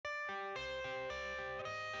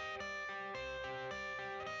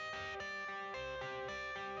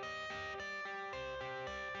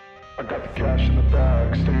I got the cash in the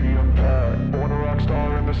bag, stadium packed. Born a rock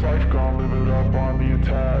star in this life, gonna live it up on the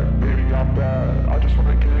attack. Baby, I'm bad, I just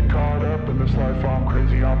wanna get caught up in this life. I'm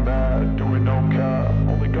crazy, I'm mad, doing no cap.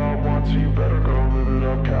 Only God wants you, better go live it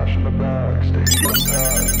up. Cash in the bag, stadium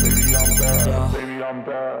packed. Baby, I'm bad, baby, I'm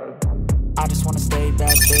bad. I just wanna stay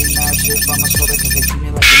bad, stay mad. Shit on my shoulder cause they treat me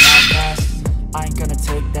like an outcast. I ain't gonna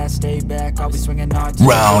take that, stay back. I'll be swinging hard.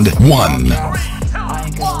 Round one. I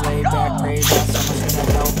ain't gonna lay back, pray that someone's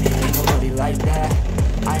gonna help me. Ain't nobody like that.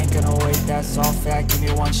 I ain't gonna wait, that's all fact. Give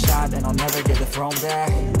me one shot and I'll never get the throne back.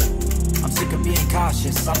 I'm sick of being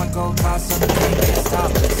cautious. I'ma go cause something, can't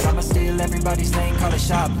stop this. I'ma steal everybody's lane, call it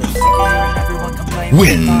shoplift. Sick of hearing everyone complain.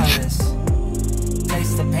 Wins.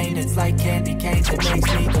 Taste the pain, it's like candy canes. It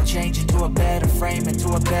makes me go change into a better frame,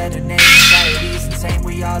 into a better name. Anxiety's insane,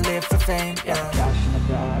 we all live for fame, yeah.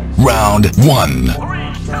 Round one.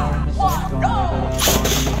 3, 2, 1, go!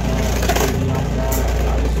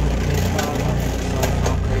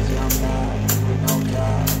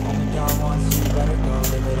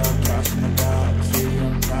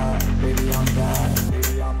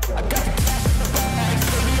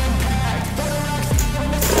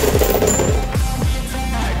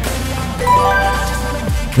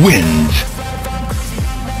 Wins.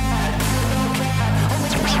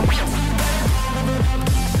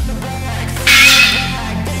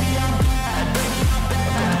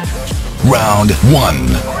 Round one.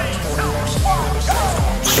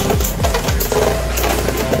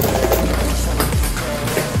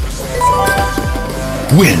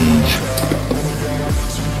 Wins.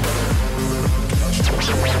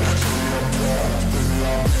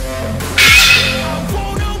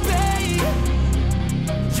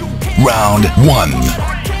 Round one.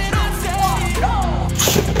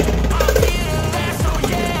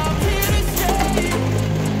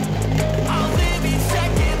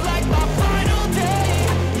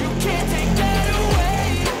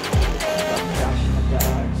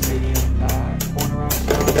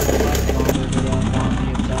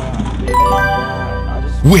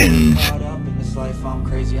 Wins. I'm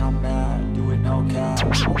crazy, I'm mad, do it no cap.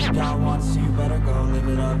 God wants you, better go live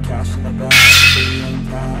it up. Cash in the bag, baby I'm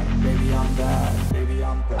bad, baby I'm bad, baby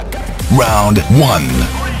I'm bad. Round one.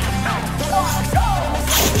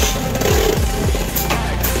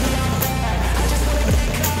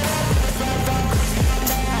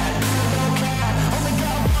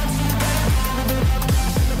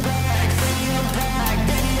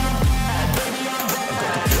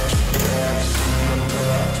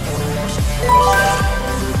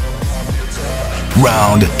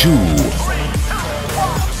 Round two.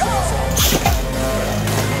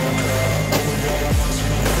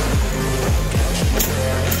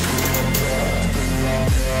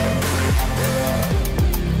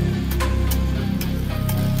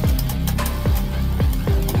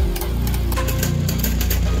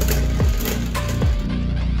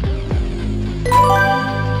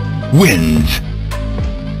 Wins.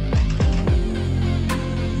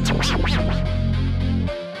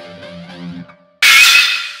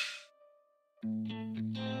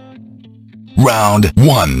 Round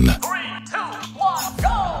one. 3, 2, 1,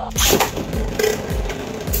 go!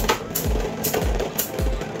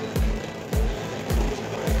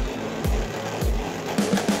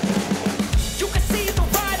 You can see the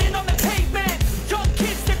riding on the pavement. Young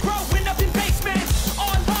kids, they're growing up in basements.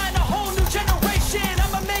 Online, a whole new generation.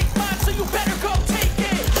 I'ma make mine, so you better go take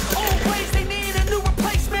it. Always, they need a new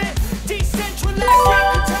replacement. Decentralized,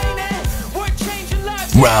 can't contain it. We're changing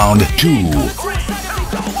lives. Round two.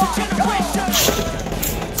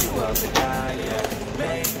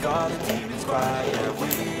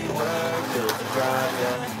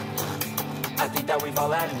 I think that we've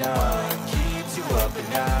all had enough. Keeps you up at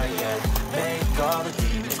night, yeah. Make all the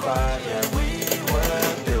demons quiet, yeah. We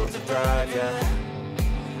were built to thrive, yeah.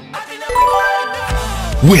 I think that we've all had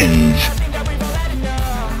enough. Wins. I think that we've all had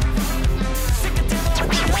enough. Sick of dealing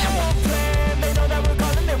with the wrong plan. They know that we're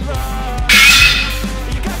calling it wrong.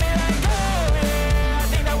 You got me like, oh yeah. I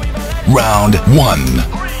think that we've all had enough. Round one.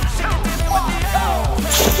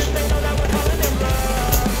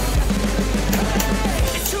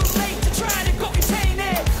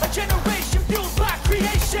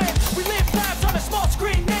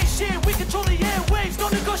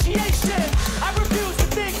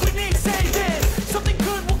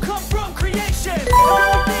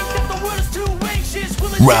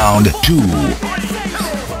 Round two.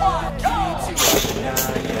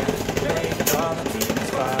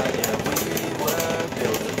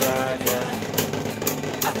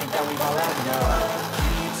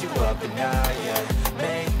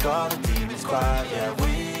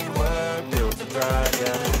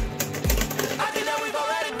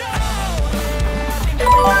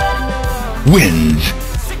 wins.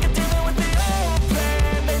 Sick of dealing with the old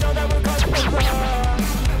plan. They know that we're causing the run.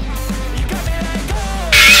 You got me like,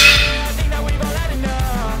 oh, I think that we've all had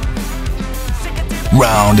enough. Sick of dealing with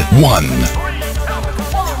Round 1.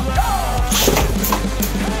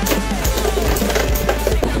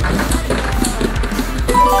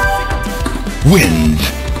 Wins.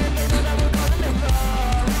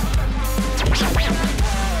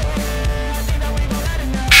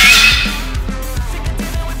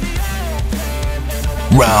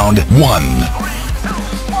 Round 1.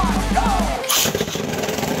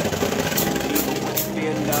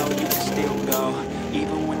 Feel low, you can still go.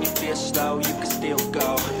 Even when you feel slow, you can still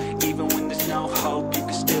go. Even when there's no hope, you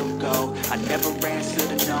can still go. I never answer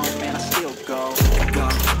to no, man, I still go. Go,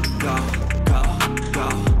 go, go, go,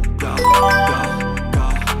 go, go, go,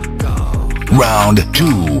 go. Round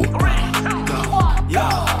 2.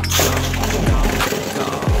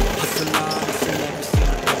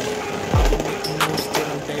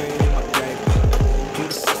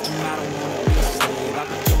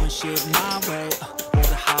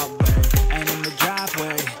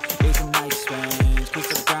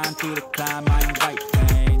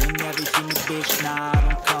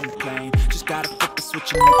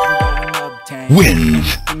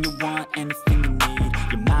 Wins. Anything you want, anything you need.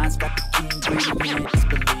 Your mind's got the key ingredients,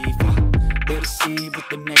 believe. They'll deceive with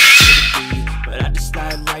the negativity, but I just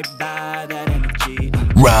slide right by that energy.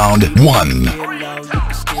 Round 1. Feel low, you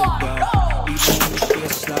can still go. Even when you feel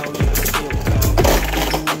slow, you can still go.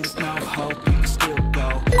 Even when there's no hope, you can still go.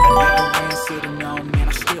 I never answer to no, man,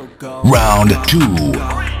 I still go. Round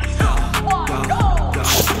 2.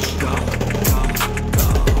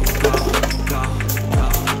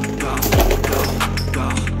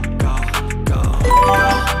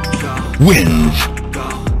 Wins.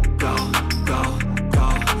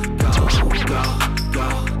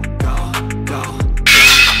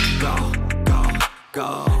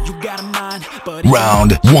 You got a mind, but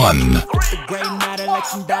Round 1. the gray matter like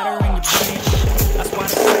some batter in your brain. That's why I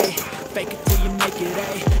say, fake it till you make it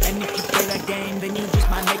A. And if you play that game, then you just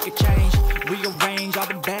might make a change. Rearrange all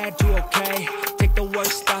the bad to okay. Take the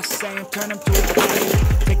worst thoughts saying, turn them to a play.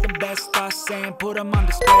 Take the best thoughts saying, put them on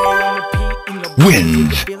display. And repeat in your brain,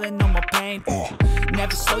 Wins. you're feeling no more pain.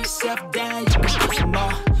 Never slow yourself down, you can do some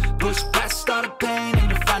more. Push past all the pain and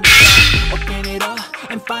you'll find it all. Open it up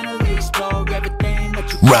and finally explore everything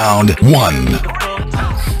that you Round 1.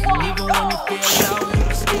 Even when you feel low, you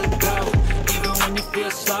can still go. Even when you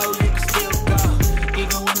feel slow, you can still go.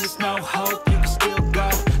 Even when there's no hope, you can still go.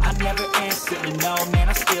 I never answer to no, man,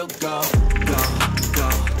 I still go. Go, go,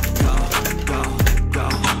 go, go, go,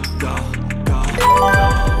 go, go,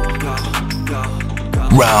 go, go,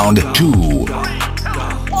 go. Round 2.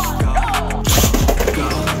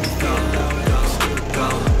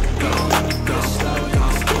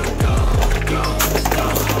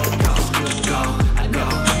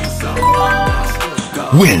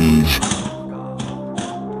 Wins.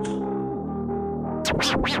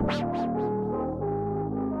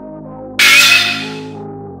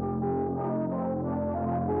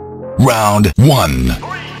 Round 1.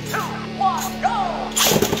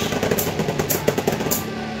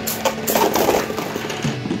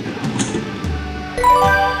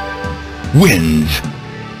 Wins.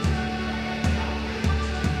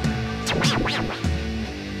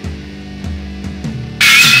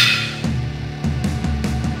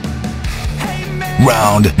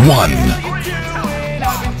 Round 1.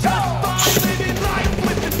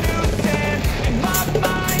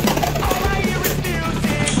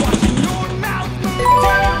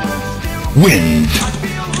 Wins.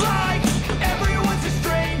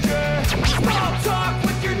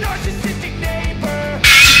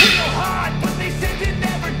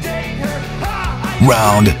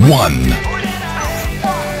 Round 1.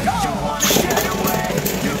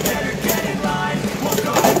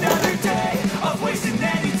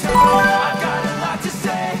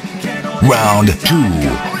 Round 2.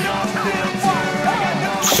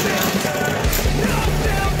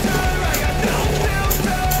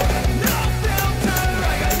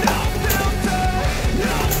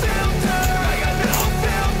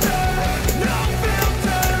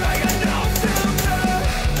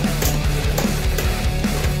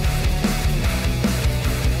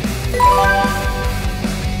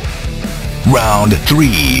 Round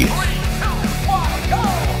 3.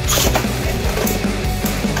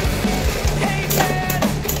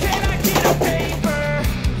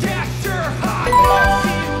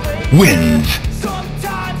 Wins.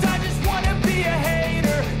 Sometimes I just wanna be a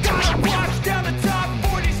hater. Gotta watch down the top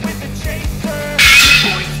 40s with the chaser.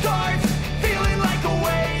 Voice starts feeling like a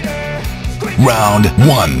waiter. Round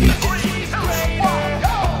 1. He's greater.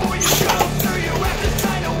 Before you go,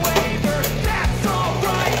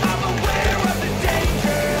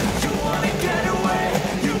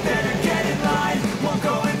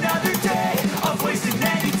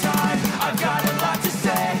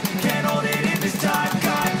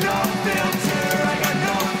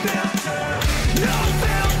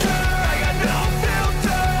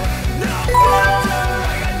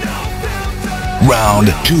 Round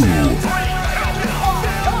 2.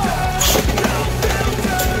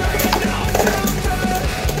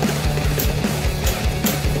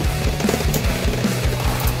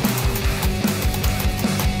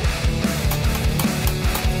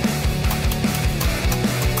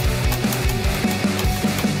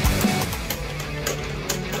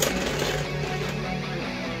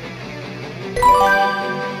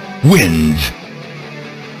 Wins.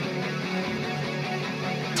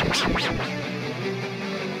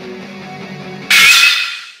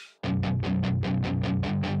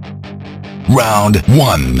 Round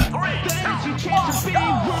 1.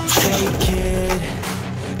 Hey kid,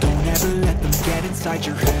 don't ever let them get inside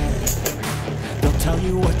your head. They'll tell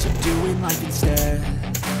you what to do in life instead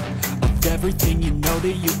of everything you know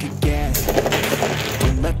that you could get.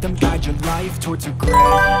 Don't let them guide your life towards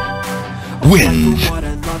regret. Wins. What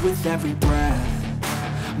I love with every breath.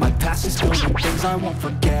 My past is filled with things I won't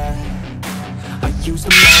forget. I use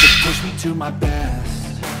them all to push me to my best.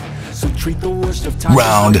 So treat the worst of times.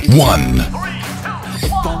 Round like it's 1.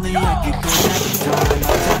 If only I could go back in time,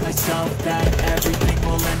 I'll tell myself that everything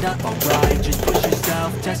will end up alright. Just push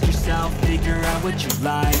yourself, test yourself, figure out what you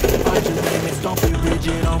like. Find your limits, don't be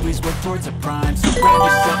rigid, always work towards a prime. Surround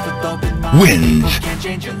yourself with open minds. Wins. People can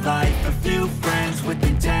change your life. A few friends with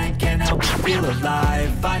intent can help you feel alive.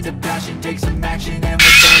 Find a passion, take some action, and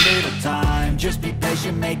with a little time, just be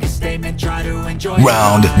patient, make a statement, try to enjoy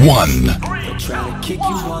Round your life. 1. They'll try to kick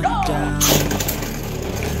you while you're down.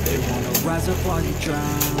 They wanna rise up while you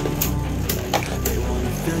drown. They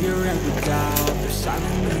wanna fill your head with doubt. They're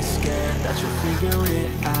silently scared that you'll figure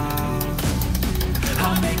it out.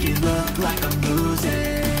 I'll make it look like I'm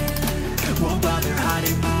losing. Won't bother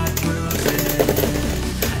hiding my bruises.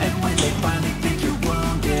 And when they finally think you're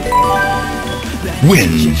wounded, then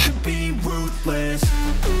Wins. you should be ruthless.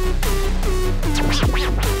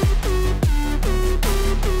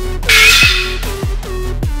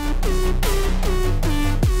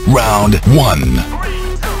 Round 1.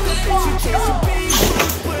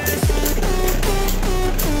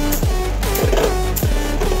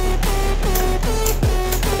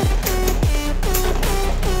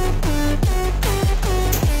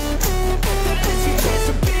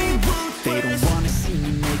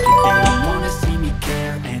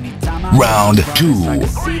 Round 2. I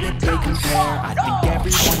see that they compare. I think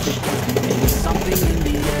everyone's a person. There's something in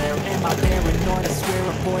the air. Am I paranoid? I swear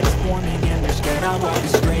a void is forming and they're scared I'll walk a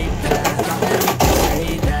straight path. I'm ready to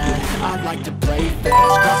say that I'd like to play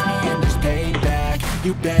fast. Cross me and there's payback.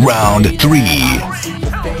 You better Round say that. 3. I don't see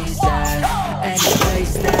your face at any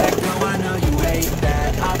place that. No, I know you hate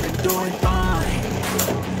that. I've been doing fine.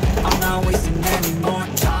 I'm not wasting any more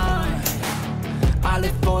time. I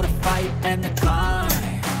live for the fight and the climb.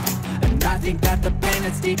 I think that the pain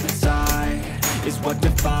that's deep inside is what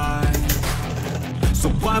defines. So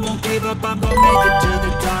I won't give up, I'm gonna make it to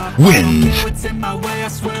the top. Wins. I don't care what's in my way, I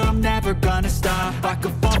swear I'm never gonna stop. I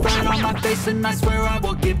could fall right on my face and I swear I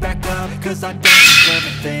will get back up. Cause I don't deserve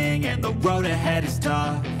a thing and the road ahead is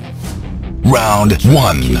tough. Round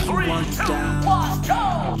 1. Kick you while you're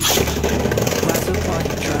down. Rise up while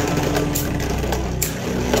you drown.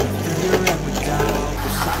 Fill your head with doubt.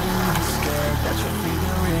 You're silently scared that you'll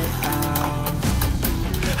figure it out.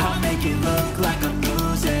 I'll make it look like I'm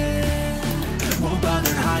losing. Won't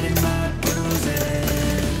bother hiding my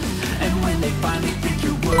bruises. And when they finally think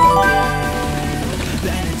you're wounded,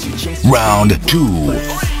 then it's your chance to Round be 2.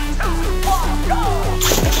 ruthless.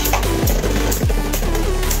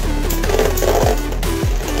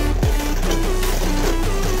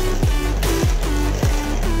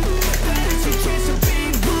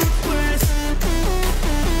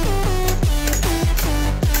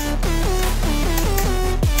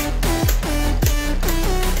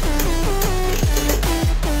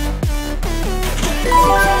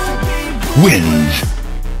 Wins.